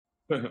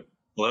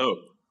Hello.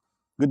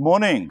 Good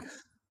morning.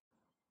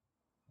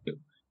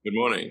 Good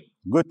morning.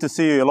 Good to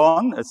see you,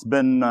 Elon. It's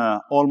been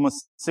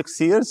almost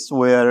 6 years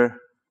where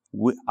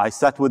I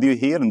sat with you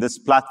here in this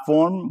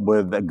platform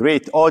with a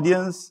great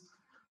audience.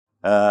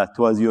 It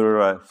was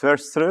your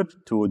first trip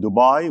to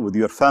Dubai with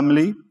your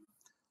family.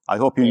 I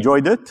hope you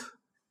enjoyed it.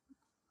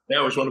 Yeah,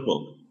 it was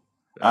wonderful.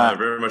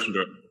 Very much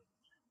enjoyed it.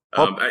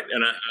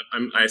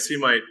 I see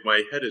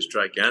my head is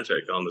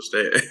gigantic on the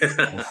stage.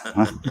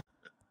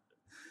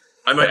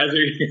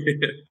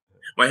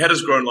 My head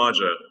has grown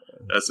larger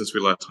since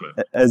we last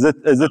met.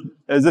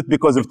 Is it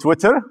because of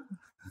Twitter?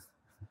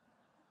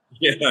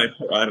 Yeah,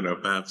 I don't know,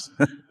 perhaps.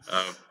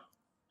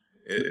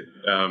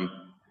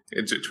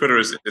 Twitter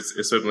is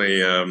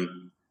certainly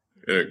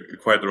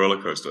quite the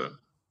roller coaster.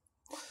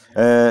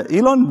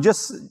 Elon,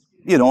 just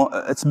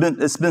it's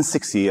been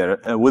 6 years.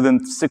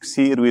 Within 6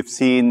 years, we've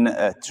seen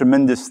a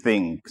tremendous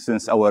thing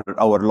since our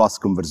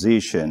last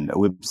conversation.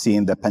 We've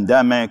seen the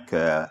pandemic,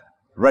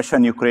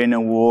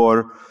 Russian-Ukrainian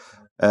war,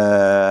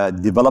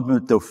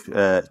 development of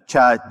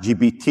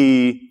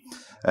ChatGPT.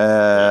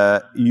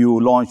 You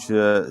launched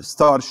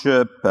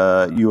Starship.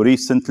 You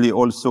recently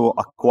also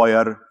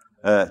acquired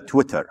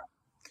Twitter.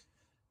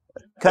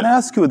 Can I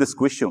ask you this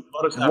question?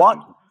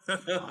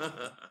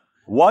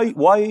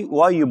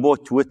 Why you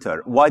bought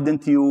Twitter? Why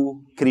didn't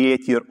you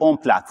create your own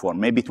platform?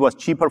 Maybe it was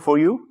cheaper for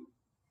you?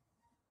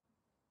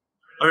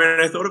 I mean,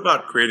 I thought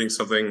about creating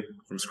something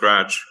from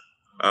scratch,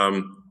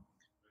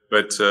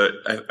 but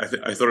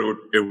I thought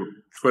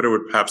Twitter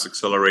would perhaps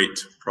accelerate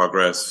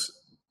progress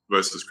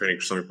versus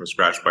creating something from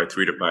scratch by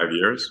 3 to 5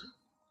 years.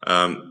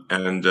 I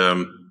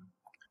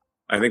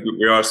think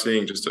we are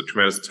seeing just a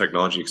tremendous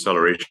technology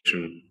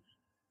acceleration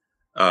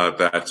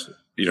that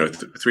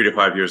 3 to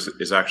 5 years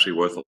is actually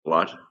worth a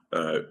lot.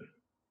 I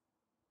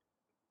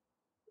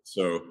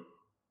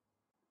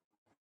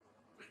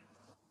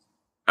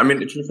mean,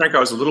 to be frank, I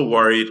was a little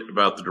worried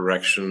about the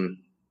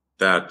direction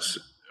that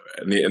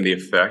and the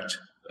effect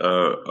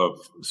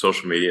of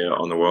social media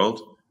on the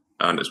world,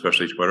 and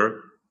especially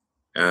Twitter.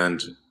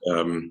 And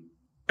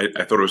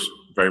I thought it was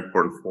very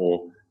important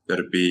for there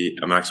to be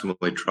a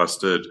maximally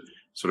trusted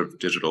sort of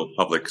digital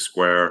public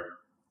square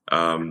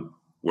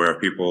where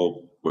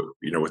people,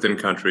 within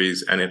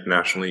countries and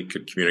internationally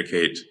could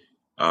communicate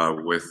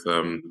with,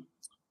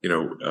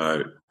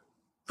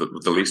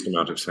 the least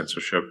amount of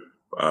censorship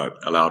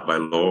allowed by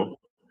law.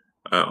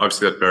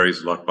 Obviously, that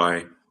varies a lot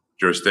by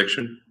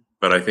jurisdiction,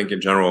 but I think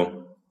in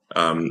general,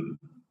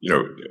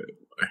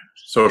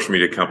 social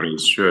media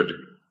companies should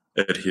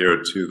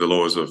adhere to the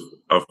laws of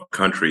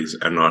countries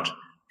and not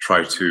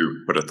try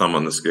to put a thumb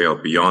on the scale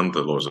beyond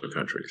the laws of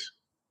countries.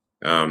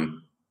 I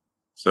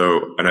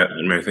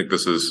think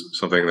this is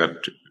something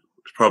that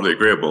is probably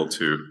agreeable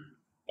to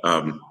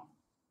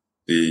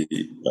the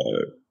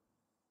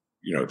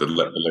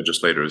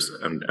legislators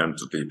and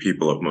the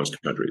people of most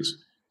countries.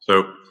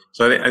 So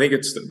I think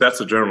that's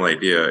the general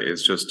idea,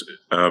 is just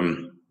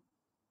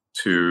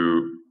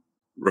to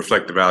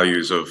reflect the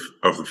values of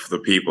the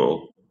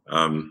people,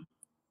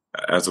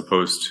 as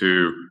opposed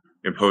to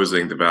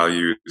imposing the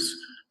values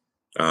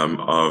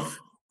of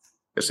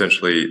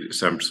essentially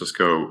San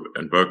Francisco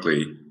and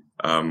Berkeley,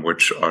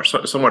 which are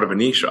somewhat of a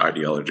niche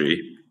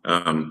ideology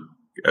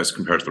as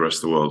compared to the rest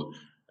of the world.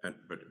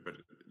 But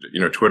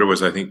Twitter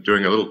was, I think,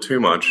 doing a little too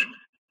much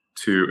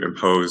to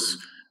impose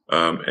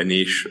a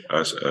niche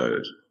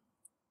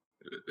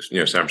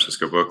San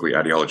Francisco, Berkeley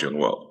ideology on the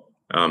world.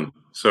 I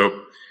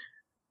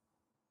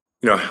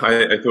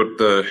thought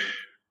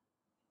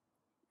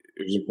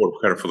it was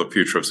important kind of for the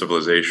future of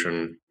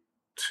civilization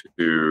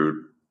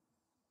to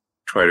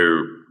try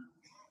to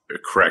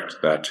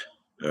correct that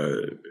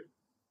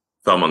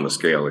thumb on the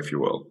scale, if you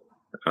will,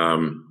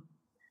 and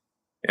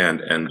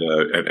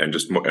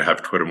just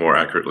have Twitter more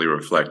accurately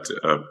reflect,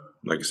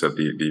 like I said,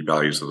 the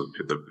values of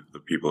the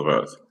people of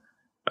Earth.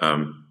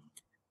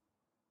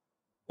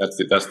 That's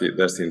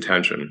the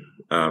intention,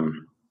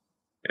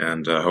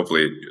 and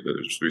hopefully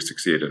we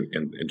succeed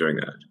in doing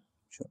that.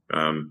 Sure.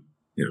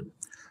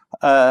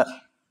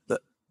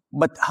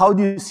 But how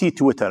do you see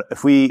Twitter?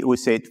 If we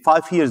say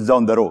 5 years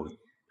down the road,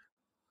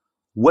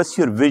 what's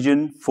your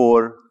vision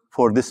for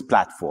this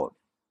platform?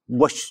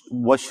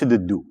 What should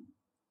it do?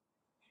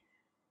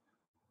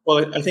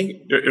 Well, I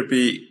think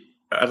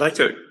I'd like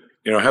to,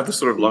 have this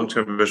sort of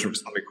long-term vision for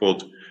something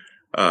called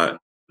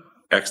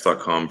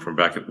X.com from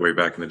way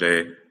back in the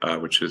day,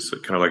 which is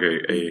kind of like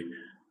a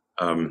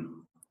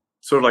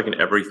sort of like an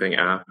everything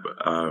app,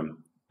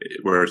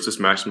 where it's just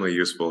maximally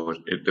useful.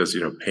 It does,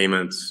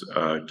 payments,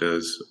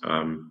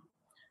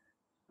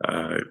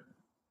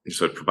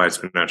 so it provides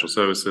financial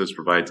services,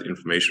 provides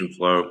information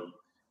flow,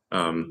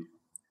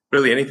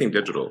 really anything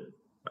digital,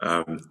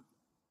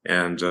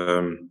 and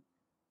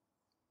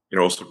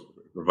also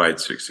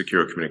provides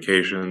secure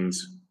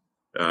communications.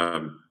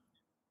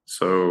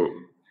 So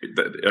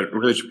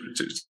really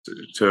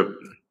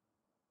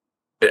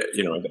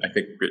I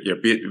think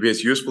be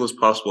as useful as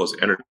possible, as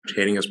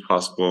entertaining as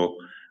possible,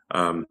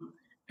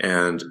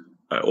 and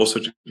also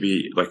to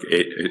be like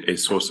a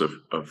source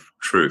of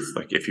truth.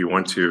 Like if you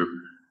want to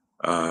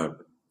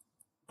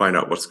find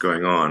out what's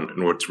going on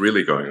and what's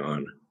really going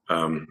on,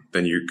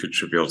 then you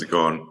should be able to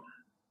go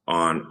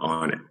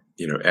on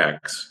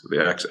X, the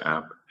X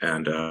app,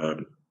 and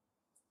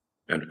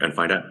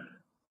find out.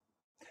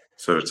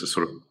 So it's a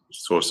sort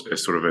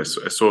of a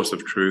source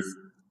of truth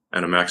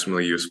and a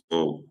maximally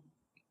useful,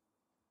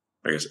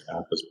 I guess,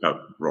 app is about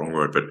the wrong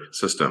word, but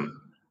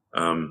system.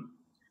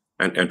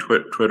 And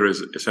Twitter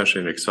is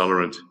essentially an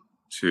accelerant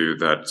to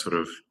that sort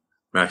of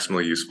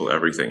maximally useful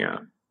everything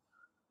app.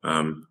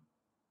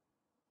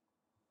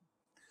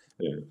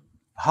 Yeah.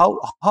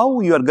 How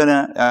you are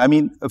gonna? I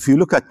mean, if you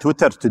look at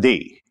Twitter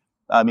today,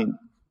 I mean,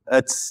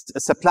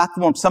 it's a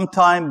platform.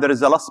 Sometimes there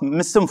is a lot of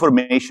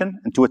misinformation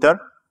in Twitter.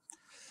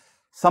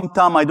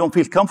 Sometimes I don't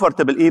feel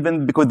comfortable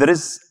even because there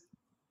is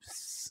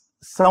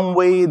some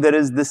way there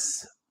is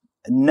this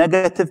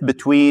negative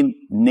between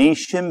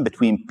nation,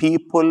 between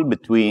people,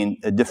 between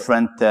a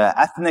different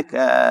ethnic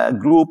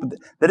group.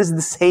 There is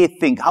this hate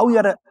thing. How you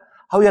are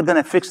going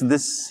to fix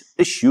this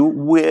issue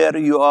where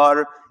you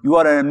are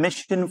on a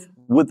mission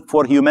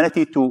for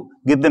humanity to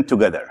get them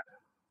together?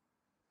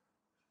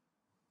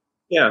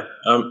 Yeah,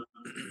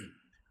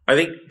 I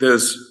think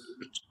there's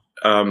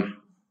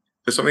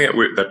something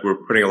that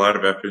we're putting a lot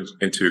of effort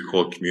into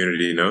called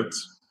Community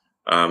Notes.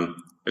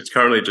 It's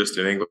currently just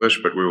in English,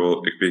 but we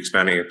will be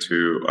expanding it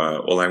to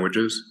all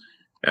languages.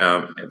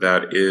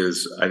 That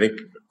is, I think,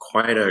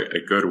 quite a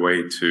good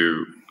way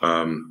to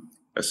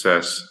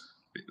assess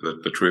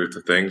the truth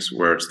of things,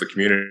 where it's the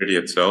community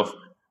itself,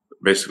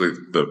 basically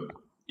the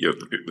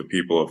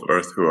people of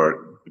Earth who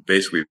are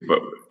basically,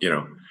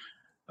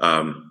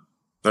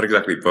 not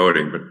exactly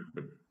voting, but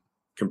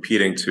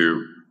competing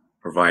to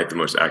provide the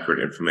most accurate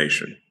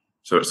information.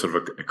 So it's sort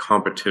of a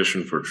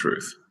competition for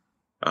truth.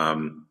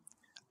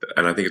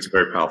 And I think it's a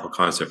very powerful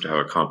concept to have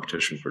a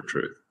competition for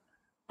truth.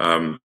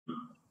 And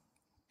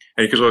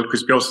because you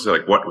can also say,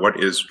 like,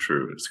 what is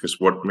true? It's because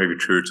what may be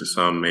true to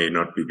some may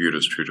not be viewed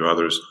as true to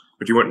others,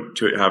 but you want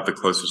to have the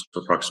closest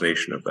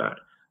approximation of that.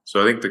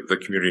 So I think the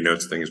Community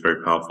Notes thing is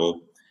very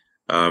powerful.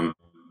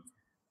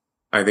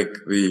 I think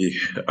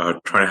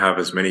trying to have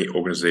as many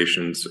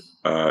organizations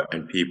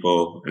and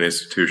people and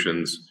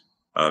institutions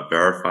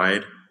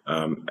verified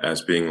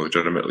as being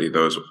legitimately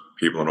those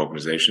people and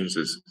organizations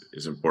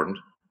is important.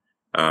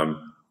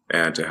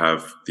 And to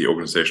have the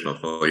organizational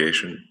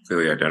affiliation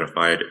clearly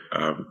identified,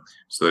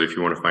 so that if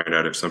you want to find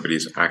out if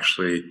somebody's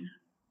actually,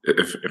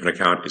 if an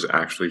account is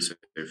actually, say,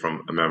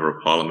 from a member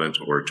of parliament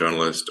or a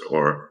journalist,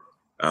 or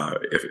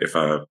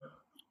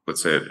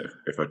let's say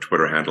if a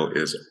Twitter handle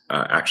is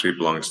actually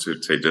belongs to,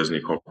 say,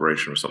 Disney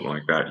Corporation or something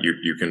like that,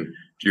 you can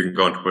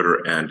go on Twitter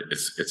and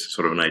it's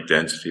sort of an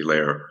identity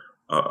layer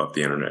of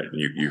the internet, and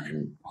you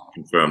can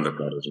confirm that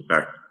is in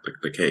fact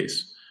the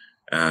case.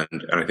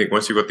 And I think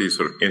once you've got these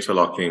sort of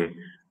interlocking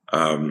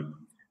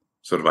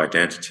sort of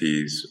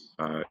identities,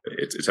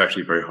 it's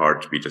actually very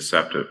hard to be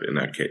deceptive in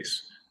that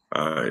case,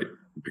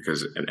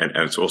 because and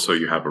it's also,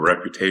 you have a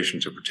reputation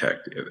to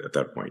protect at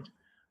that point.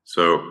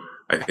 So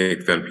I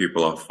think then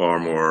people are far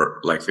more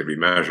likely to be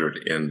measured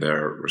in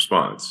their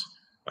response,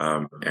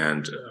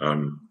 and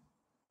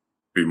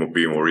be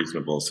more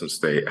reasonable, since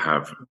they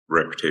have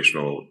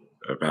reputational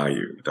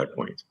value at that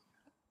point.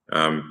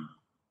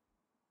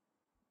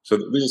 So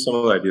these are some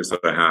of the ideas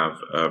that I have,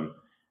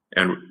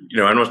 and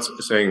I'm not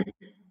saying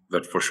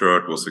that for sure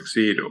it will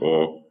succeed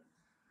or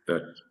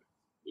that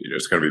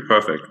it's going to be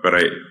perfect, but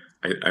I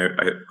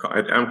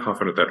am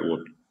confident that it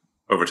will,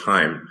 over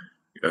time,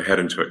 head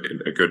into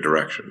a good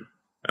direction.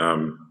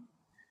 And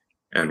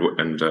I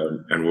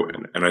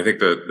think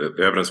that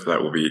the evidence for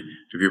that will be,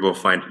 do people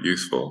find it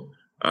useful?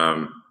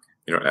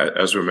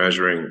 As we're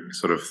measuring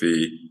sort of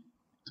the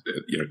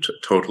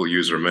total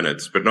user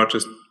minutes, but not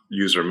just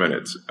user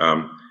minutes,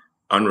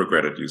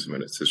 unregretted user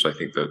minutes is, I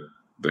think, the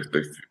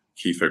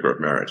key figure of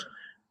merit.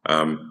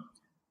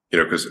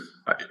 Because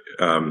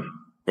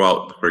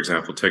while, for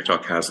example,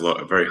 TikTok has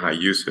a very high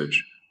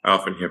usage, I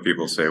often hear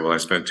people say, well, I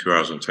spent 2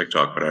 hours on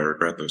TikTok, but I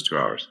regret those 2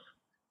 hours.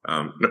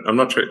 I'm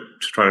not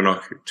trying to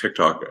knock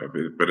TikTok,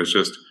 but it's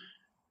just,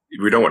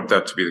 we don't want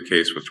that to be the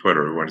case with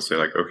Twitter. We want to say,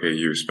 like, okay,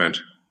 you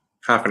spent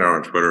half an hour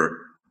on Twitter,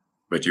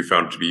 but you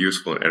found it to be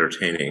useful and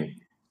entertaining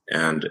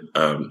and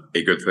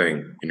a good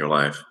thing in your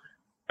life.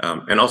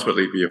 And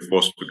ultimately be a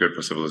force for good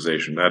for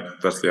civilization.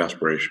 That's the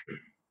aspiration.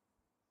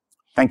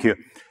 Thank you.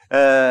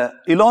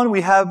 Elon,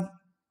 we have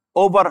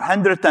over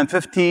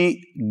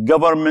 150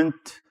 government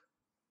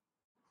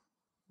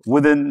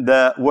within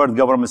the World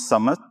Government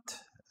Summit,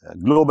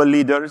 global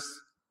leaders.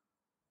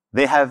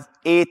 They have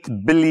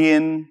 8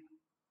 billion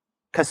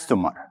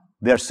customers,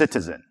 their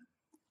citizens.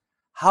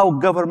 How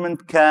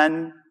government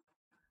can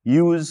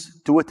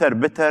use Twitter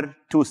better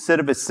to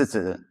serve its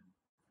citizens?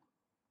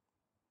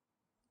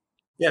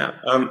 Yeah,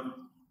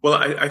 well,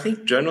 I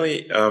think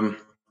generally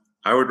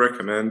I would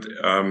recommend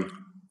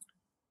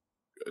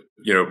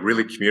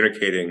really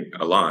communicating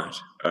a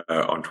lot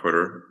on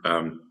Twitter,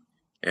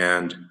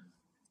 and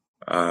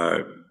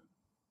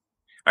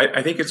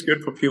I think it's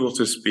good for people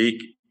to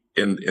speak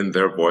in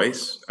their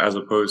voice as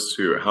opposed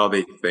to how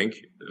they think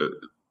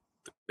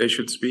they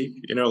should speak.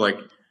 Like,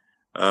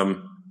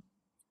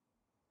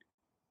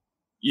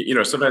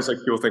 sometimes like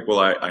people think, well,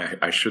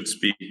 I should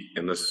speak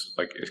in this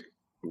like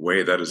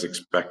way that is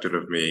expected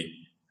of me,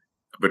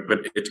 but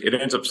it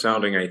ends up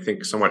sounding, I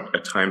think, somewhat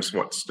at times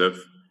somewhat stiff,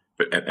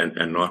 but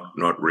and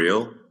not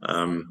real.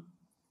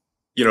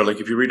 Like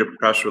if you read a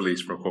press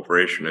release from a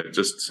corporation, it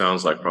just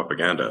sounds like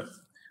propaganda.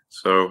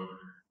 So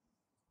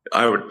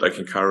I would like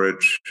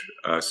encourage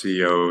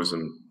CEOs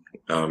and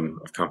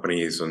of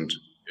companies and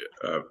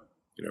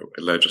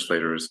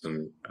legislators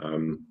and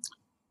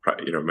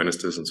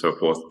ministers and so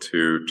forth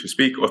to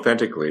speak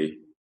authentically,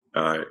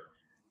 and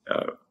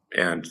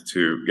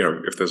to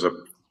if there's a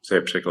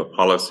particular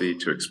policy,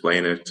 to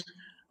explain it,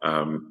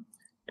 and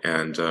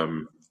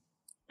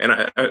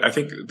I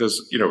think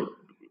there's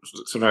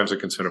sometimes a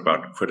concern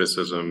about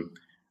criticism,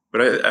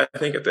 but I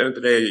think at the end of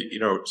the day,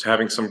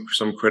 having some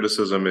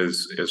criticism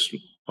is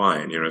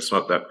fine.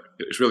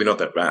 It's really not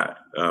that bad.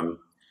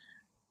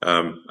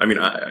 I mean,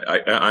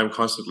 I'm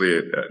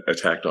constantly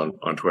attacked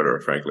on Twitter,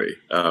 frankly,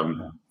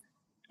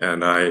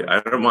 and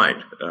I don't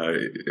mind.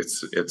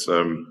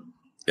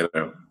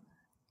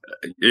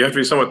 You have to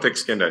be somewhat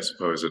thick-skinned, I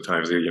suppose, at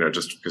times.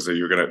 Just because they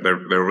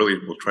really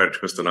will try to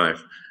twist the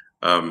knife.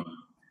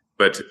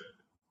 But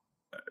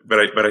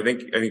I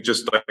think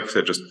just like I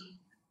said, just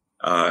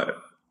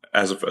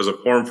as a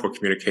forum for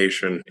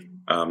communication,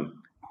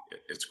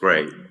 it's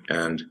great,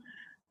 and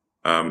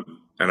I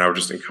would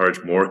just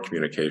encourage more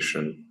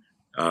communication,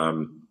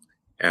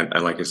 and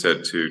like I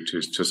said,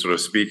 to sort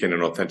of speak in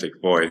an authentic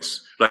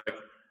voice.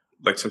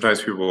 Like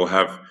sometimes people will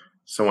have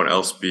someone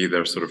else be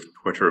their sort of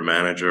Twitter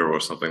manager or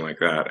something like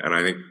that, and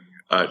I think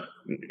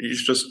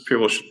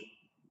people should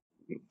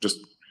just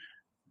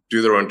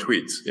do their own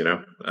tweets.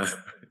 It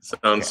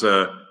sounds.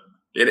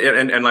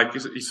 And like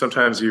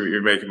sometimes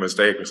you make a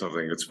mistake or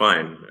something, it's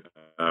fine.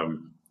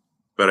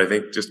 But I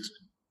think just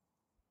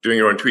doing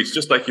your own tweets,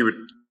 just like you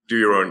would do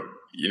your own,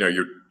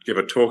 you give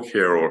a talk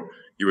here, or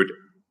you would,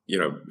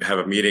 have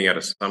a meeting at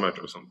a summit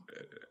or something.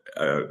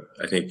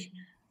 I think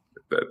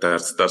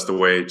that's the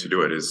way to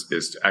do it, is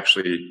to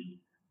actually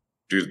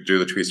do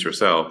the tweets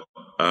yourself,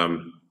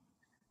 and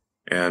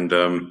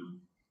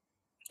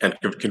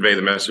convey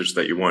the message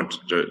that you want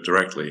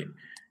directly.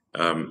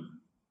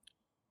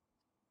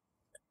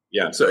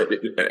 Yeah. So,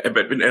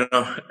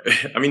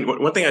 I mean,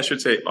 one thing I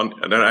should say,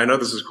 and I know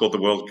this is called the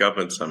World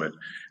Government Summit,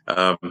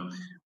 but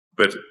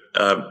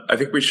I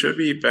think we should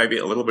be maybe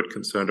a little bit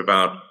concerned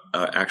about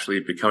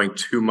actually becoming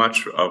too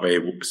much of a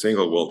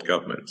single world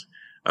government.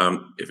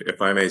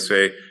 If I may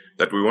say,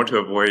 that we want to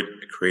avoid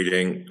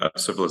creating a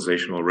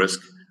civilizational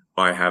risk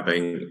by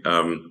having,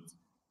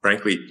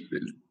 frankly,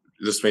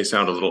 this may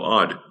sound a little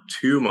odd,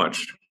 too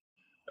much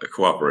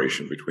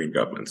cooperation between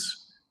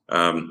governments.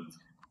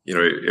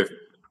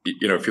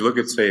 If you look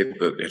at, say,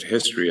 at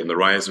history and the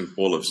rise and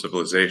fall of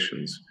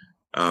civilizations,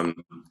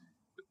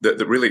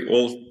 that really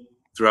all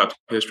throughout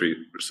history,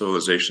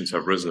 civilizations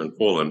have risen and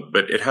fallen,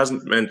 but it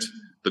hasn't meant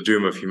the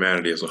doom of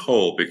humanity as a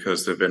whole,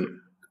 because there've been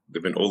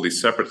all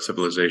these separate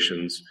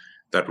civilizations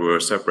that were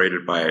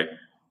separated by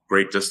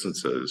great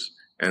distances.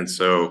 And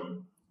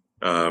so,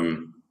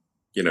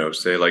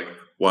 say like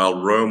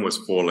while Rome was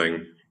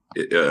falling,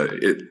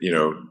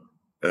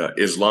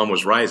 Islam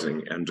was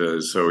rising, and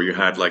so you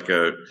had like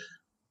the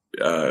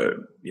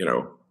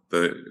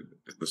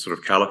sort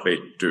of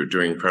caliphate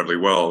doing incredibly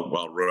well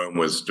while Rome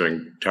was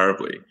doing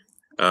terribly.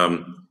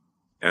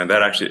 And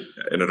that actually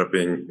ended up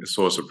being a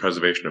source of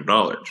preservation of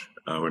knowledge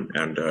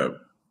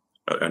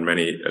and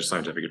many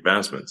scientific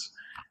advancements.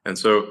 And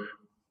so,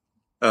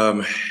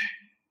 so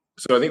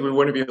I think we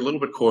want to be a little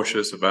bit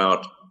cautious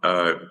about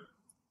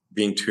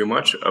being too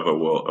much of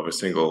a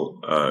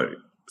single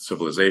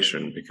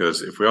civilization,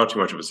 because if we are too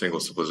much of a single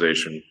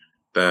civilization,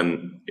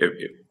 then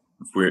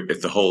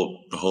if the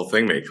whole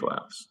thing may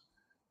collapse.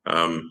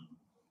 I'm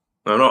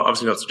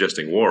obviously not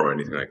suggesting war or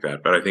anything like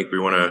that, but I think we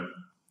want to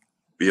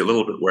be a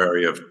little bit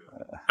wary of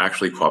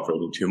actually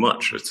cooperating too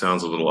much. It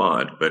sounds a little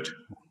odd, but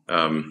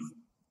we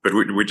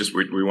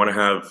want to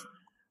have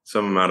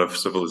some amount of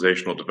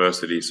civilizational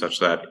diversity, such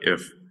that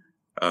if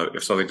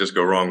something does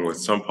go wrong with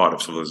some part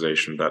of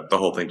civilization, that the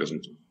whole thing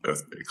doesn't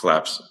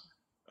collapse,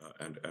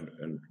 and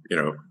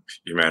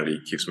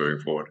humanity keeps moving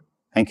forward.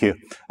 Thank you.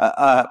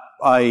 I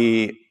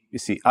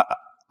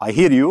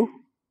hear you.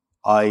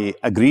 I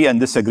agree and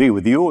disagree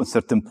with you on a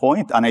certain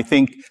point, and I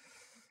think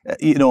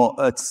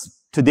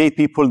today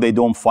people, they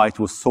don't fight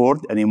with sword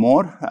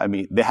anymore. I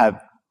mean, they have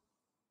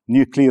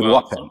nuclear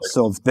weapons.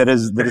 So if there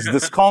is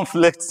this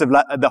conflict,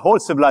 the whole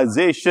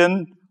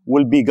civilization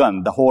will be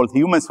gone. The whole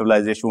human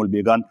civilization will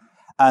be gone.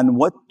 And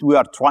what we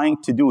are trying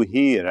to do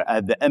here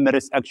at the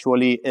Emirates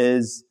actually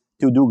is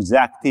to do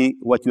exactly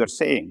what you are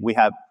saying. We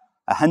have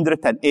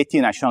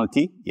 180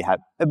 nationality. You have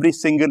every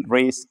single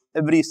race,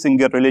 every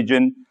single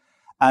religion,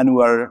 and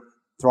we're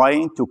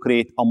trying to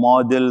create a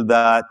model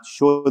that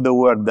shows the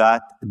world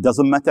that it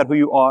doesn't matter who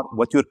you are,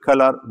 what your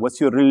color, what's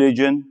your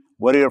religion,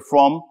 where you're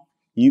from,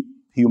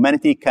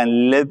 humanity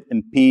can live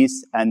in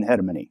peace and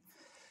harmony.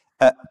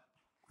 Yeah,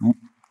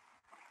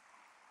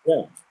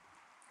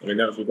 I mean,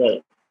 that would be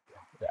great.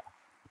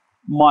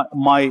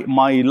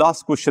 My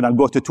last question, I'll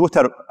go to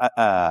Twitter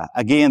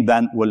again,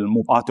 then we'll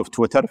move out of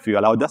Twitter if you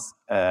allowed us.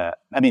 I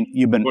mean,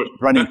 you've been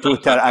running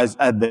Twitter as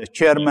the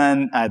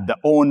chairman, as the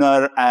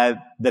owner, as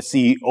the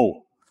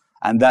CEO,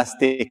 and that's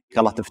take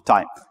a lot of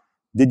time.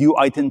 Did you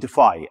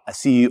identify a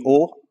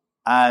CEO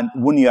and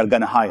when you are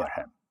going to hire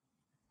him?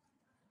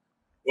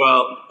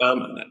 Well,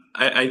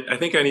 I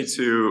think I need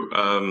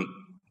to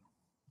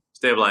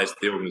stabilize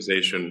the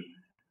organization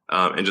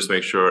and just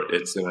make sure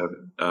it's in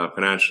a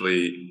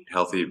financially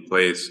healthy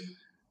place,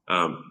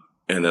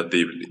 and that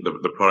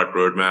the product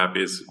roadmap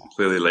is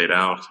clearly laid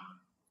out.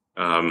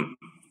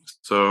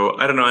 So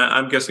I don't know.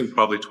 I'm guessing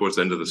probably towards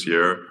the end of this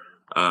year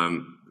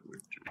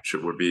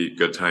would be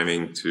good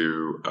timing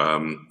to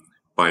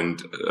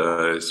find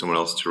someone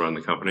else to run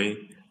the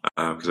company,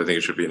 because I think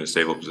it should be in a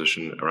stable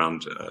position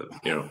around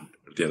at the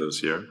end of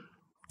this year.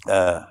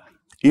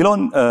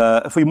 Elon,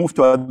 if we move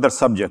to another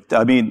subject,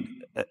 I mean,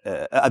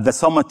 at the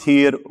summit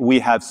here, we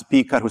have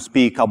speakers who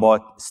speak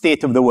about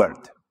state of the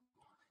world,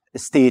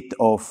 state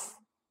of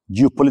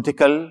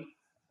geopolitical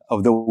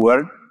of the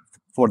world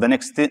for the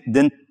next 10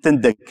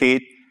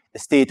 decades,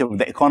 state of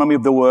the economy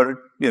of the world,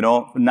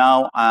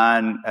 now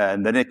and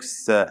the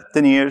next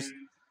 10 years.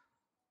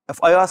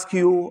 If I ask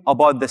you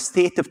about the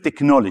state of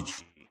technology,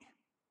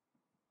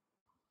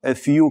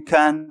 if you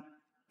can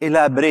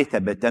elaborate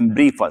a bit and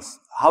brief us,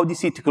 how do you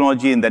see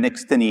technology in the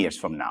next 10 years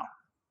from now?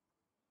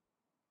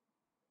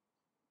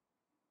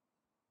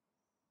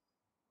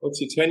 Let's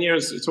see, 10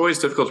 years, it's always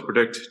difficult to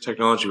predict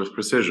technology with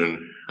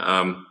precision,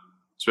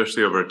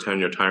 especially over a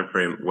 10-year time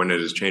frame when it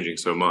is changing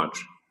so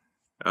much.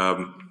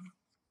 I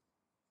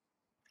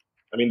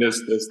mean,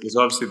 there's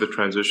obviously the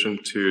transition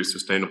to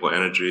sustainable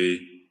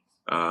energy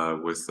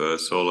with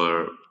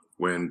solar,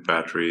 wind,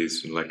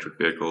 batteries, and electric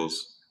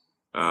vehicles.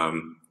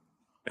 And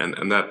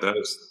that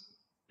is,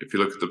 if you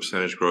look at the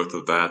percentage growth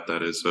of that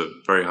is a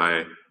very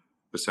high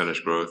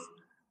percentage growth.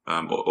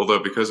 Although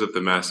because of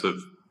the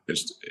massive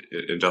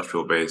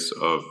industrial base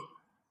of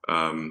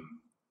the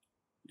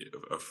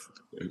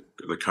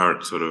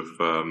current sort of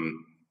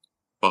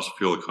fossil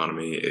fuel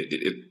economy,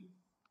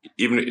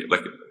 even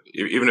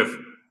if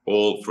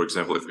all, for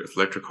example, if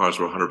electric cars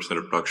were 100%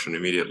 of production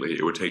immediately,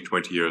 it would take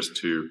 20 years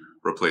to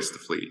replace the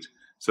fleet.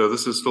 So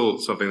this is still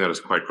something that is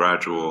quite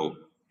gradual.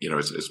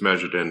 It's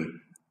measured in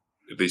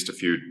at least a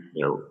few,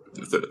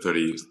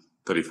 30,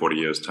 40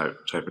 years type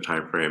of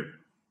time frame.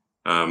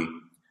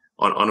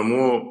 On a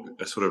more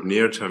sort of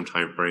near-term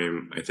time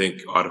frame, I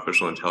think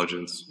artificial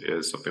intelligence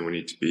is something we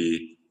need to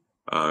be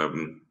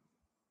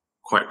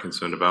quite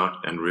concerned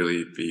about and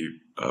really be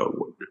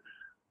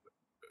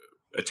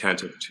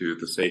attentive to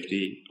the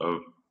safety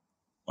of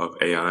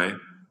AI.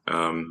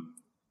 You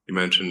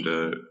mentioned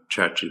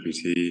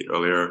ChatGPT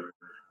earlier.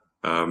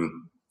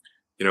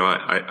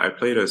 I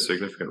played a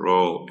significant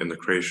role in the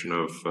creation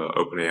of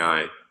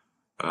OpenAI.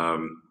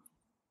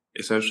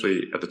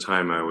 Essentially, at the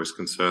time, I was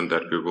concerned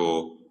that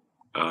Google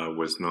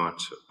was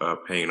not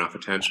paying enough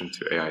attention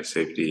to AI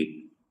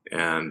safety,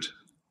 and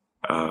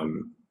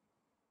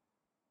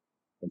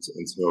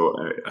so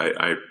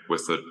I,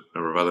 with a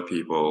number of other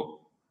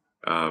people,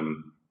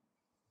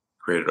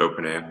 created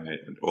OpenAI.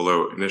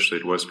 Although initially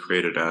it was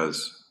created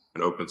as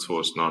an open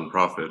source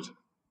nonprofit,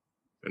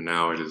 and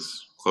now it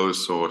is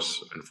closed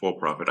source and for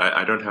profit.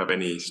 I don't have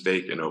any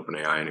stake in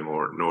OpenAI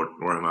anymore, nor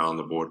am I on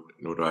the board,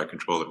 nor do I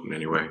control it in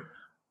any way.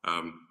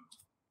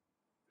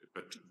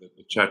 But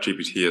the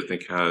ChatGPT, I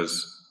think,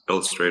 has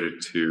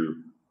illustrated to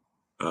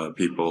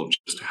people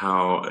just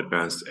how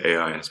advanced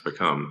AI has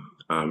become.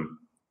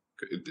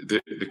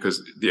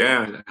 Because the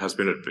AI has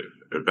been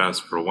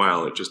advanced for a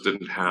while, it just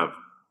didn't have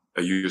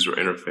a user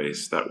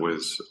interface that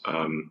was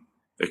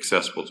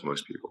accessible to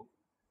most people.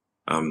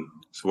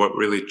 So what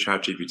really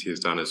ChatGPT has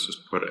done is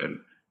just put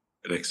an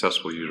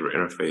accessible user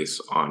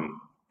interface on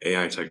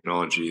AI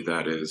technology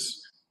that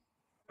has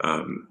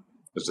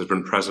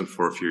been present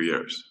for a few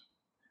years.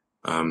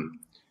 And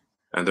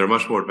there are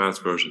much more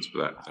advanced versions of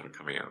that are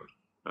coming out.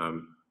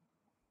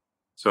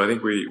 So I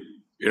think we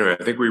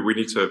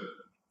need to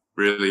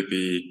really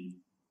be,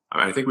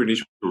 I think we need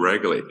to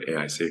regulate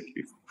AI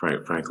safety,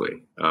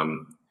 frankly,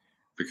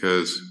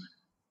 because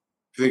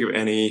if you think of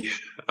any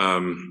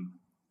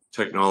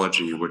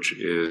technology which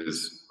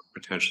is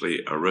potentially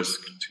a risk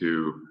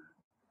to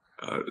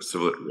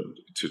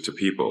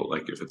people,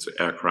 like if it's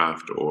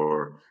aircraft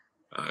or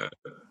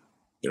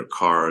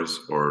cars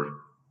or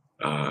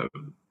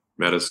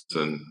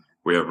medicine,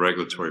 we have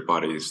regulatory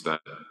bodies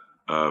that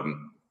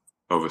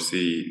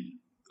oversee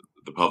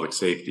the public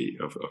safety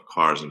of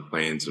cars and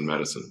planes and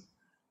medicine.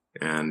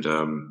 And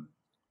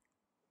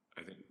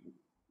I think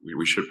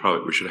we should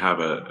have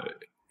a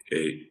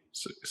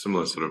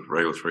similar sort of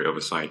regulatory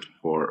oversight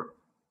for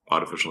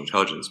artificial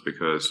intelligence,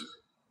 because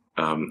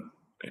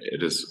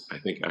it is, I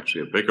think,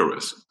 actually a bigger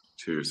risk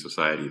to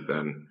society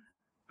than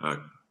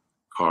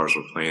cars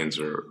or planes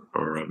or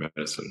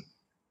medicine.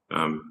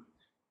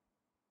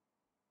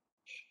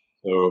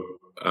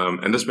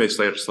 And this may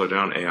slow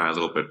down AI a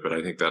little bit, but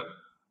I think that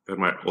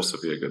might also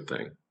be a good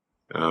thing.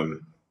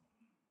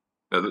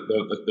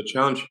 The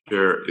challenge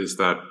here is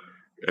that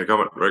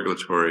government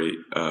regulatory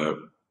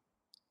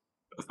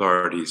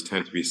authorities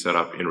tend to be set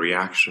up in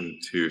reaction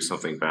to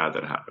something bad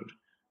that happened.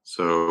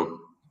 So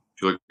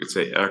if you look at,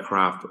 say,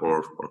 aircraft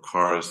or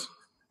cars,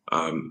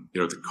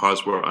 the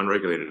cars were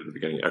unregulated at the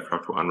beginning.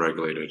 Aircraft were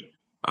unregulated,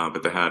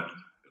 but they had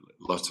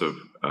lots of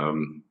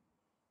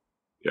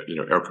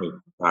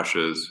airplane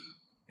crashes,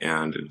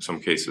 and in some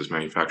cases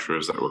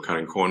manufacturers that were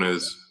cutting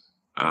corners,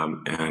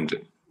 and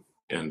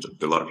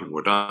a lot of people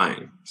were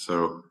dying.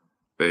 So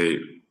the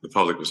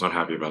public was not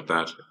happy about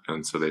that,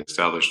 and so they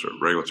established a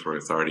regulatory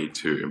authority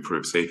to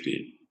improve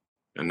safety.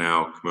 And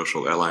now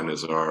commercial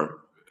airliners are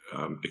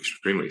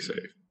extremely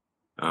safe.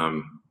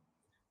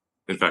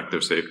 In fact,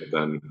 they're safer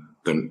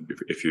than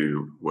if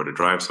you were to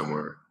drive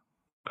somewhere.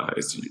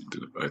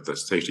 The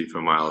safety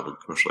per mile of a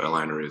commercial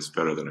airliner is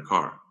better than a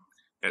car.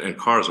 And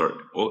cars are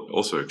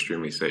also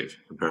extremely safe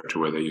compared to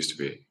where they used to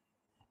be.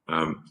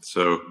 But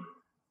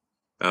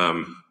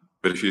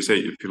if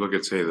you look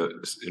at, say,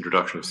 the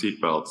introduction of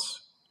seatbelts,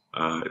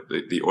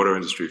 the auto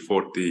industry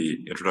fought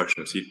the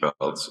introduction of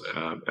seatbelts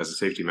as a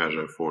safety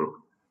measure for,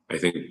 I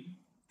think,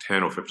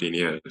 10 or 15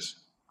 years,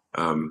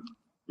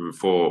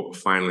 before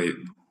finally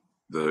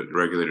the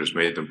regulators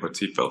made them put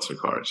seatbelts in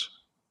cars.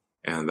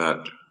 And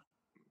that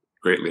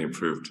greatly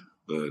improved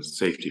the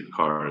safety of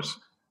cars.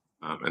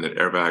 And then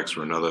airbags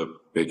were another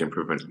big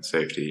improvement in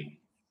safety.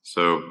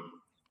 So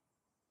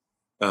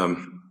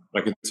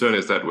my concern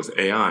is that with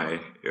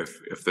AI,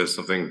 if there's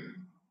something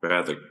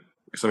bad, if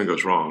something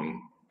goes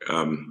wrong,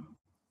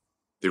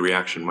 the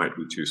reaction might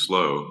be too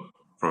slow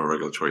from a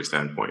regulatory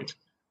standpoint.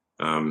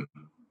 I'd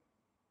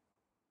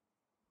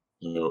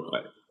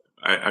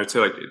say,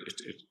 like,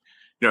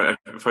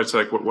 if I'd say,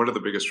 like, what are the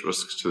biggest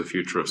risks to the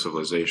future of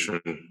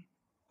civilization?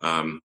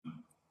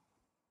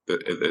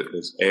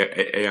 It's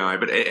AI,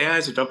 but AI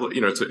is a double.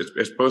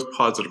 It's both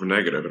positive and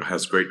negative. It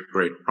has great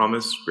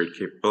promise, great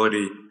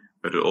capability,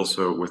 but it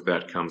also, with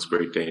that comes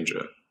great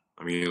danger.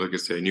 I mean, you look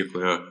at, say,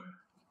 nuclear,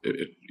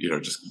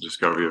 just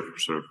discovery of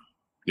sort of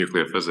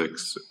nuclear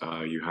physics.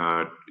 You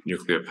had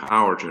nuclear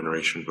power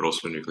generation, but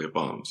also nuclear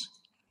bombs.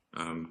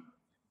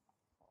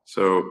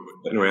 So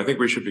anyway, I think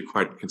we should be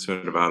quite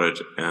concerned about it,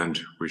 and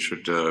we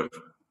should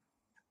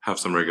have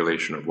some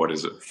regulation of what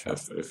is it,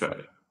 if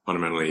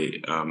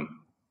fundamentally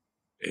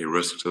a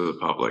risk to the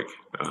public.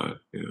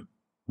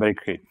 Very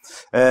great.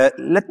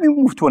 Let me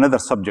move to another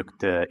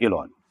subject,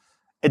 Elon.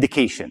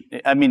 Education.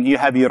 I mean, you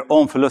have your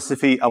own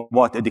philosophy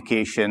about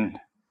education.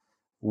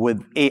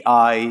 With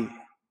AI,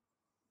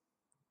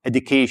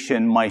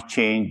 education might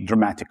change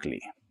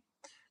dramatically.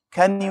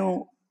 Can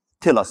you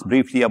tell us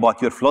briefly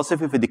about your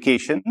philosophy of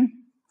education?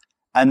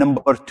 And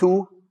number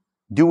two,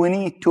 do we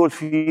need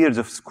 12 years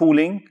of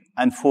schooling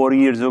and 4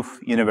 years of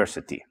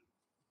university?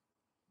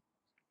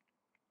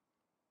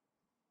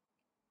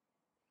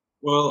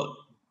 Well,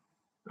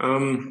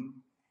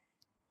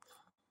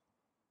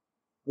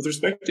 with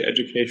respect to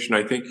education,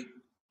 I think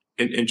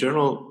in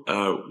general,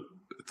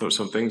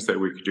 some things that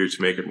we could do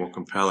to make it more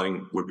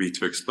compelling would be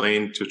to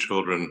explain to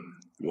children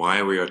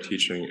why we are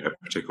teaching a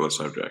particular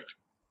subject.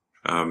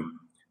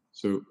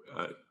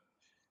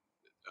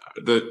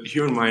 The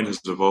human mind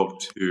has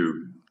evolved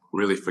to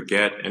really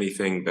forget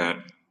anything that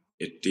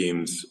it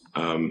deems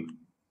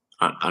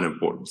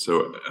unimportant.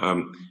 So,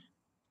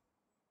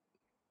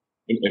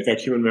 in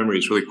fact, human memory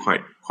is really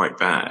quite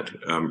bad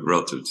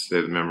relative to,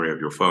 say, the memory of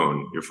your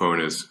phone. Your phone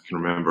can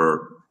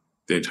remember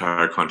the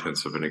entire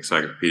contents of an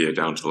encyclopedia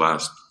down to the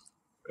last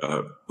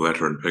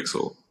letter and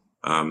pixel.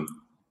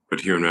 But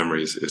human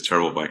memory is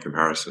terrible by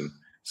comparison.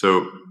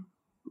 So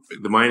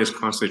the mind is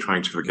constantly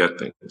trying to forget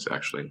things,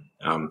 actually.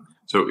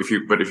 So if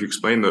you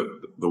explain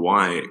the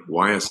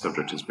why a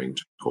subject is being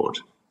taught,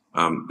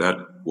 that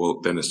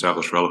will then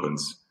establish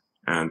relevance,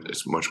 and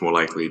it's much more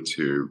likely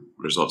to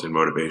result in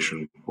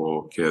motivation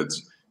for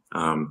kids.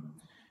 And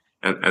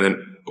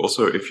then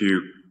also, if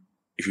you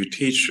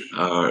teach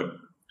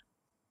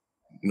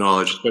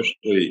knowledge,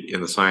 especially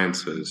in the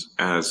sciences,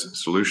 as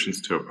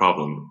solutions to a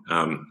problem,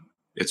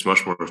 it's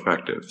much more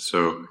effective.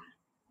 So,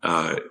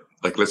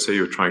 like, let's say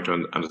you're trying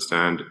to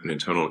understand an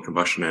internal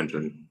combustion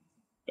engine.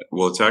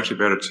 Well, it's actually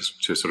better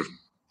to sort of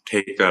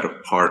take that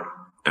apart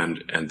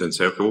and then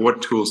say, okay, well,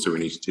 what tools do we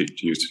need to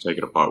use to take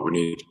it apart? We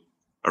need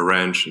a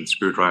wrench and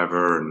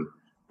screwdriver and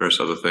various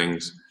other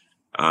things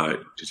to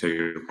take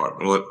it apart.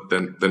 Well,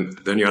 then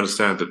you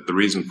understand that the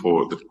reason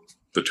for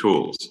the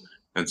tools.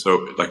 And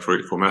so, like,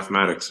 for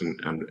mathematics and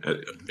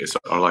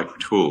are like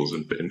tools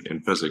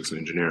in physics and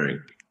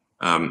engineering.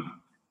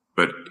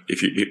 But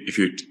if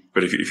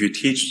you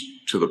teach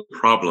to the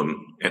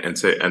problem and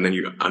then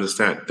you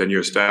understand, then you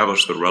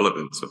establish the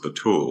relevance of the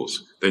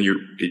tools, then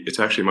it's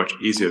actually much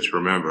easier to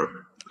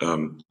remember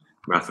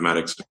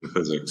mathematics and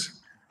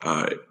physics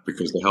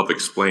because they help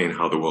explain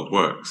how the world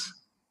works,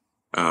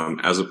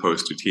 as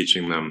opposed to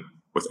teaching them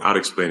without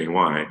explaining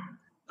why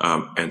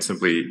and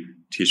simply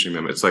teaching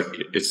them. It's like,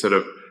 instead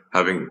of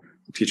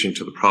teaching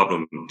to the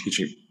problem,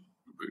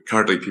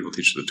 currently people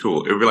teach the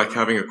tool. It would be like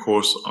having a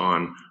course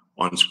on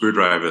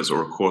screwdrivers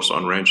or a course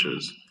on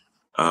wrenches.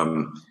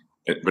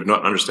 but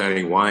not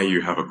understanding why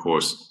you have a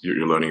course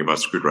you're learning about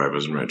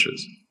screwdrivers and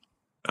wrenches.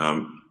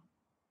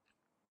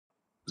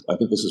 I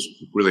think this is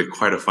really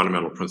quite a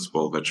fundamental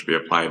principle that should be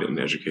applied in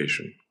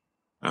education.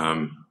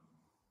 And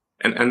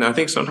I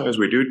think sometimes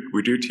we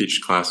do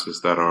teach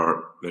classes that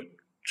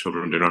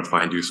children do not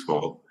find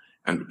useful,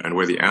 and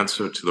where the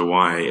answer to the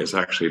why is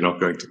actually not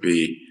going to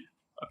be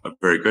a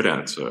very good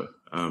answer.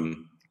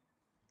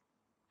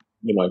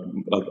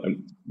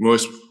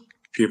 Most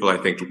people, I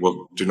think,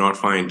 do not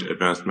find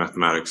advanced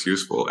mathematics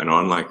useful and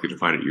are unlikely to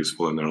find it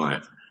useful in their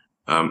life.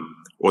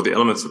 Or the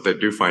elements that they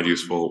do find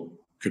useful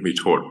could be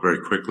taught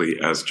very quickly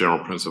as general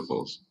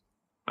principles.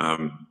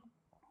 I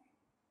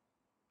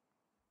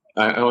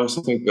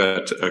also think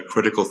that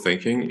critical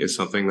thinking is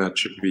something that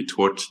should be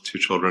taught to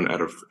children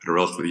at a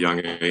relatively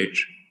young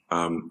age,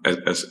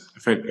 as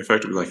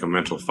effectively like a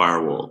mental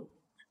firewall,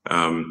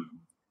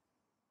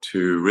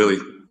 to really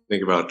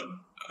think about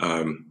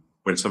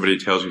when somebody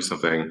tells you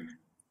something,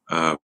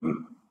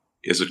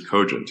 is it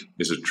cogent?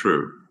 Is it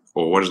true?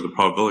 Or what is the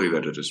probability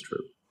that it is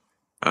true?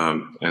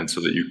 And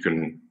so that you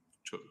can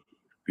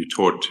be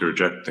taught to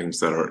reject things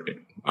that are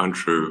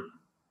untrue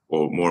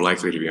or more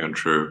likely to be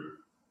untrue,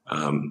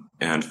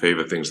 and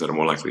favor things that are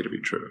more likely to be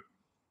true.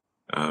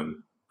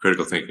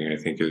 Critical thinking, I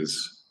think,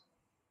 is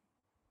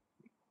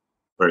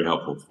very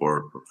helpful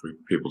for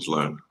people to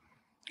learn.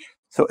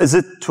 So is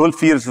it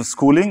 12 years of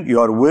schooling you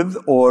are with,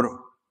 or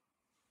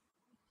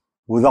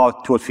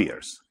without 12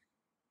 years?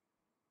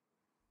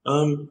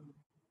 12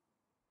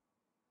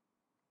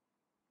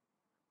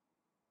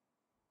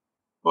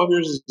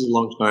 years is a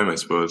long time, I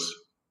suppose.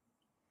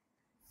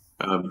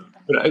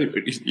 But I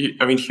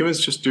mean,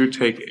 humans just do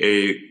take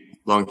a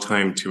long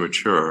time to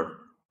mature.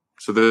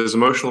 So there's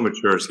emotional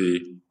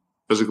maturity,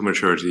 physical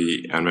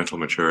maturity, and mental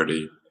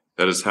maturity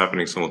that is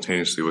happening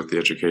simultaneously with the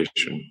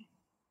education.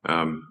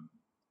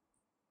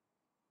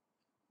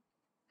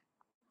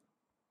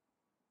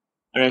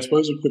 I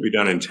suppose it could be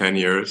done in 10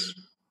 years.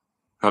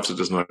 Perhaps it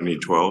does not need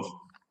 12.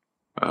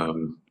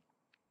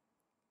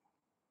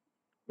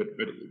 But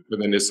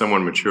then is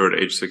someone mature at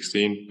age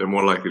 16? They're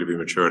more likely to be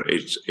mature at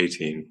age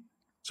 18.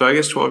 So I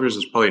guess 12 years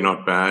is probably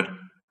not bad.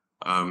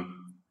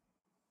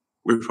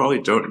 We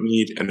probably don't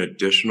need an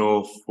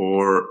additional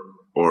 4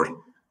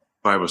 or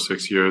 5 or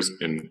 6 years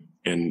in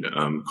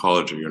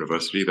college or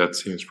university. That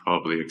seems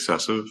probably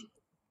excessive.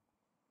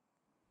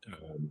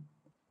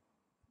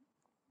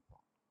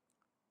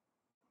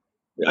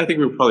 I think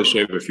we'll probably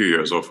shave a few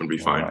years off and be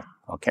fine. Right.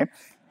 Okay.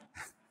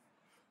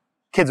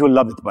 Kids will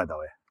love it, by the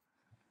way.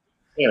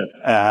 Yeah.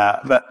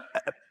 But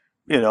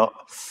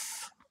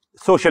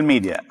social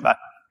media. But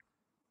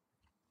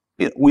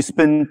we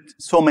spend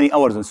so many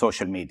hours on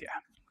social media.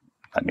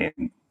 I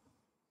mean,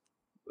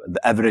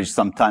 the average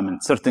sometime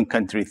in certain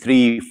country,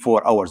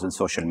 3-4 hours on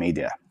social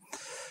media.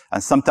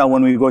 And sometimes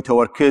when we go to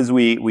our kids,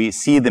 we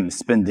see them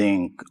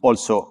spending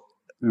also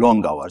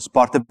long hours.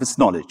 Part of it's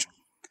knowledge.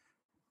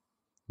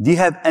 Do you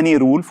have any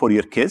rule for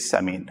your kids? I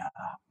mean,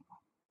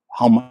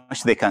 how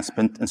much they can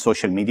spend in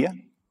social media?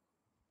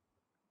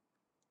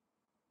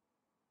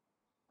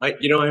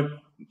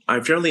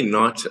 I've generally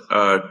not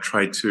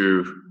tried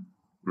to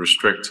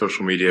restrict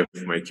social media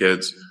for my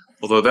kids,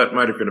 although that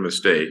might have been a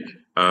mistake.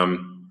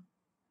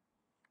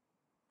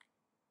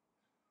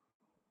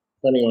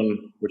 Depending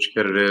on which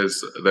kid it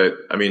is,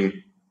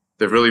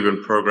 they've really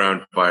been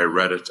programmed by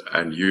Reddit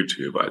and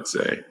YouTube, I'd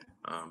say,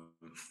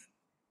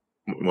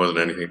 more than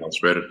anything else,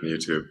 Reddit and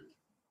YouTube.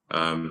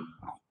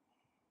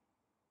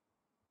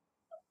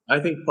 I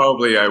think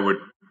probably I would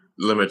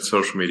limit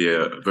social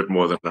media a bit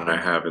more than I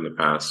have in the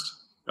past.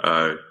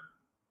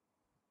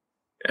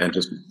 And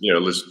just,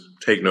 let's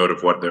take note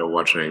of what they're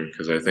watching,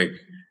 because I think,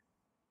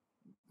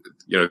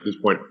 at this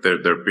point,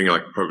 they're being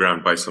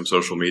programmed by some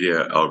social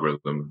media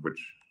algorithm,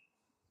 which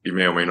you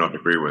may or may not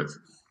agree with.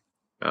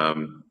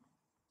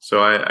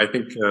 So I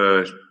think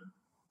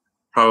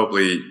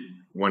probably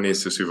one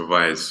needs to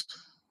supervise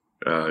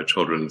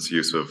children's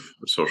use of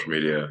social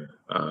media,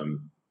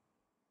 and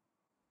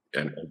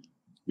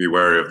be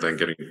wary of them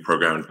getting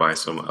programmed by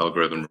some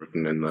algorithm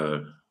written in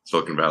the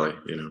Silicon Valley,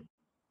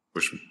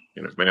 which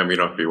may or may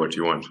not be what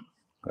you want.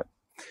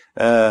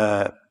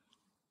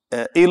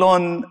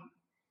 Elon,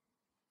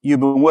 you've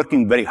been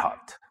working very hard.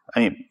 I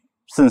mean,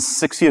 since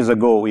 6 years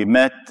ago we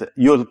met,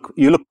 you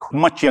look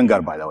much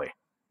younger, by the way,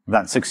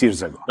 than 6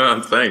 years ago.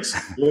 Thanks.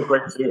 You look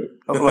great too.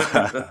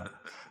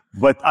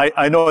 But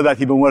I know that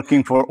you've been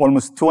working for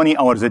almost 20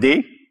 hours a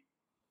day.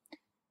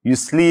 You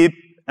sleep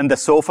in the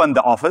sofa in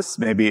the office,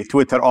 maybe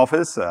Twitter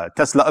office,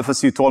 Tesla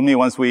office. You told me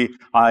once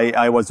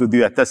I was with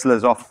you at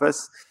Tesla's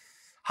office.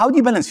 How do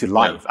you balance your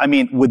life? I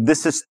mean, with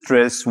this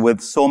stress,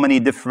 with so many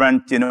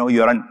different,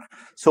 you're in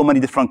so many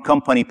different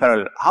company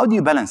parallel. How do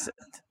you balance it?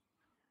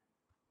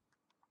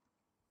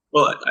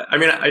 Well,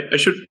 I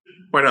should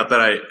point out that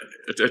a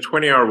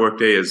 20-hour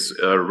workday is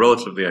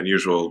relatively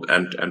unusual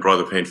and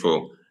rather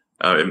painful.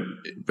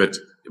 But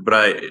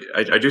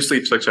I do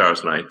sleep 6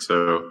 hours a night.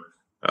 So,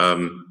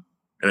 and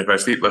if I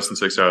sleep less than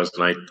 6 hours a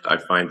night, I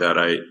find that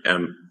I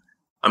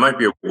might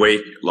be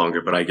awake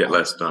longer, but I get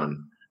less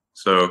done.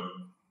 So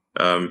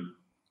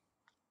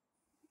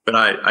But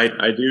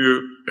I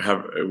do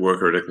have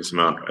work a ridiculous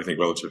amount, I think,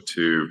 relative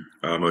to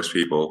most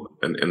people,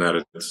 in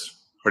that it's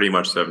pretty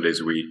much 7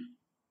 days a week,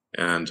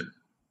 and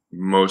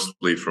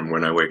mostly from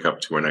when I wake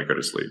up to when I go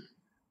to sleep.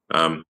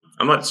 I'm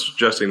not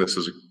suggesting this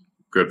is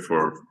good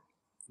for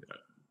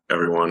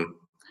everyone,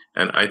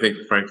 and I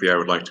think, frankly, I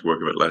would like to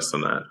work a bit less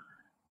than that.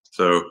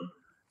 So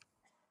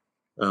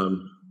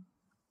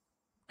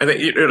I think,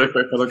 if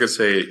I look at,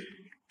 say,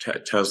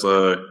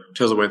 Tesla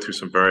went through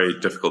some very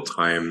difficult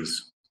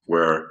times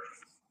where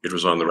it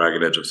was on the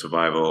ragged edge of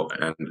survival,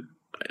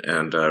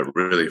 and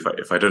really,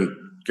 if I didn't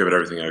give it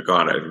everything I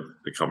got, I think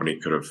the company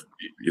could have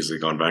easily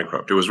gone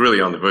bankrupt. It was really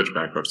on the verge of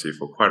bankruptcy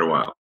for quite a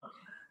while.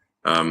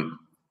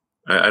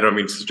 I don't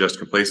mean to suggest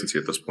complacency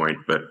at this point,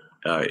 but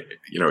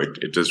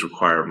it does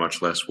require much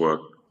less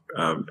work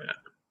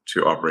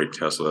to operate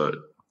Tesla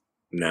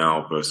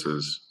now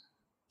versus,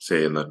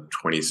 say, in the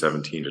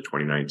 2017 to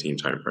 2019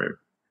 timeframe.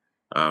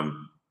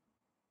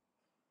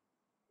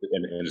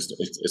 And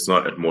it's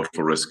not at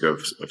mortal risk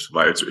of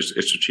survival.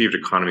 It's achieved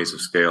economies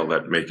of scale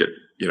that make it,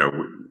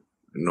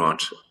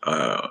 not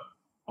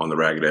on the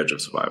ragged edge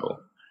of survival.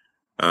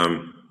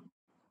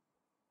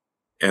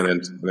 And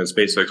then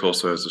SpaceX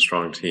also has a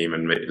strong team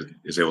and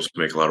is able to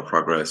make a lot of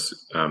progress,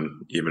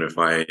 even if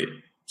I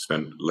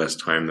spend less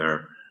time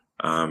there.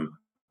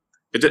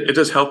 It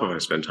does help if I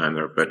spend time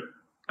there, but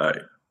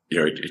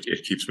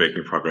it keeps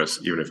making progress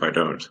even if I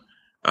don't.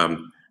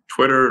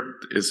 Twitter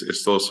is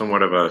still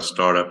somewhat of a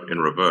startup in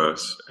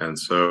reverse, and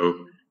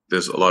so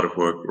there's a lot of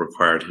work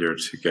required here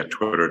to get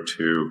Twitter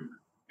to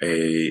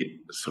a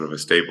sort of a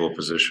stable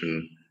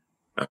position,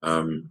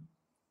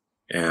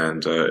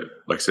 and like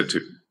I said,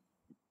 to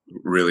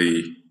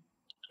really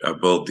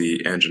build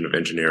the engine of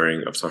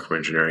engineering, of software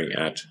engineering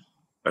at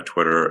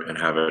Twitter, and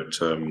have it,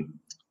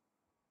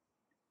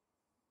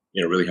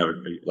 really have a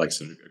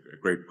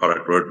great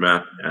product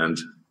roadmap and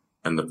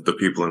the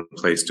people in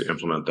place to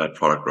implement that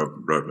product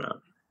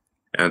roadmap.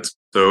 And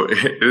so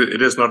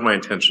it is not my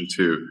intention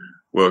to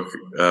work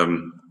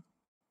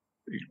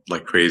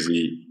like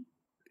crazy.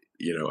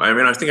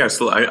 I think I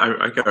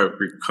gotta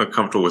be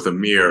comfortable with a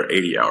mere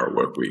 80-hour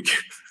work week.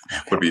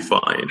 Would be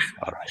fine.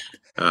 All right.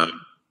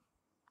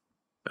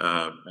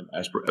 And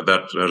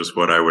that is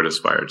what I would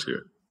aspire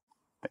to.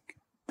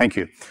 Thank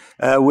you.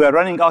 We are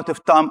running out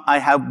of time. I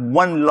have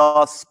one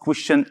last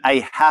question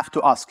I have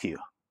to ask you.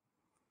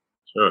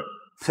 Sure.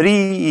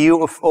 3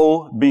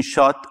 UFO been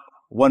shot,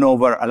 one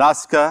over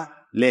Alaska,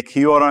 Lake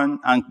Huron,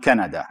 and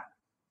Canada.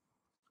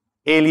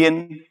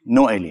 Alien,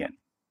 no alien?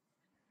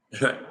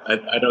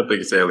 I don't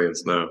think it's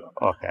aliens, no.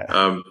 Okay.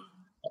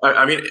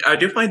 I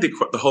do find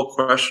the whole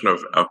question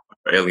of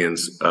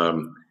aliens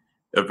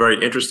a very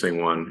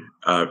interesting one.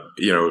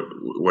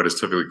 What is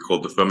typically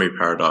called the Fermi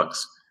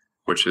paradox,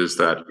 which is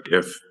that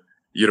if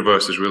the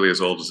universe is really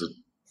as old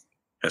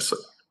as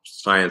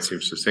science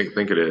seems to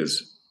think it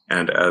is,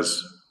 and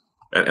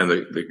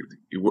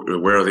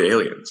where are the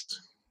aliens?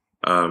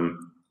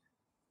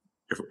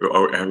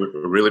 Have we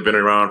really been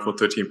around for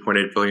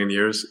 13.8 billion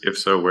years? If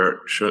so,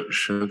 where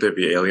shouldn't there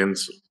be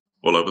aliens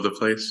all over the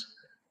place?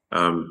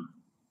 The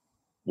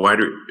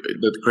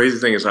crazy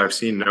thing is I've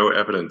seen no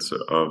evidence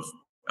of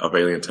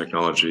alien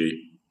technology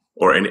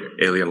or any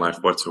alien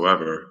life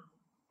whatsoever.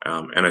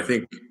 And I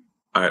think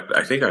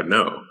I'd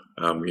know.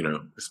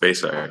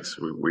 SpaceX,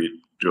 we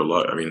do a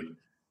lot. I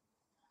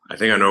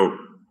think I know.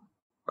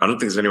 I don't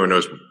think there's anyone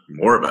knows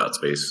more about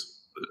space,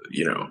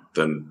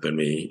 than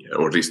me,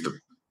 or at least the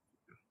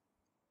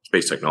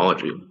space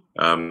technology.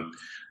 But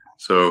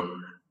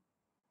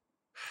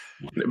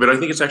I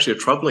think it's actually a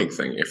troubling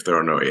thing if there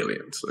are no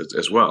aliens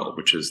as well,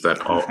 which is that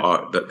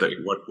what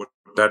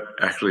that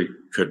actually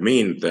could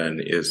mean then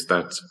is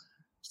that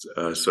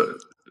sort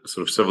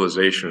of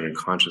civilization and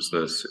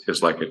consciousness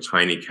is like a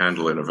tiny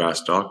candle in a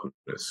vast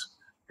darkness,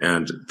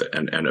 and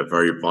a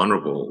very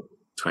vulnerable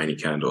tiny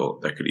candle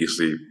that could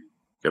easily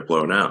get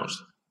blown out.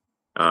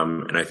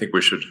 And I think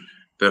we should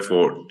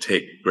therefore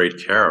take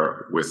great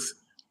care with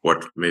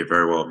what may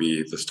very well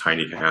be this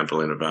tiny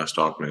candle in a vast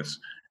darkness,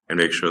 and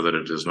make sure that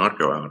it does not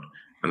go out,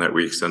 and that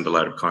we extend the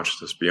light of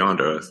consciousness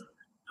beyond Earth,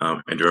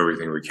 and do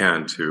everything we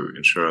can to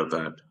ensure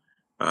that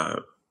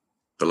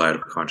the light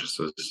of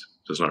consciousness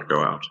does not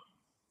go out.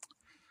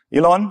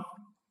 Elon,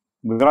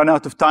 we've run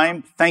out of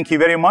time. Thank you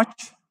very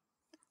much,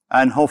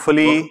 and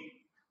hopefully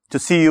to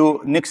see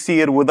you next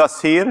year with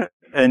us here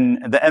in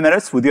the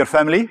Emirates with your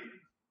family.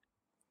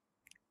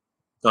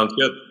 Sounds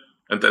good.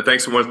 And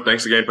thanks so much.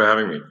 Thanks again for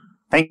having me.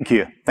 Thank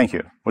you. Thank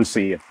you. We'll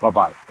see you.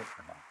 Bye-bye.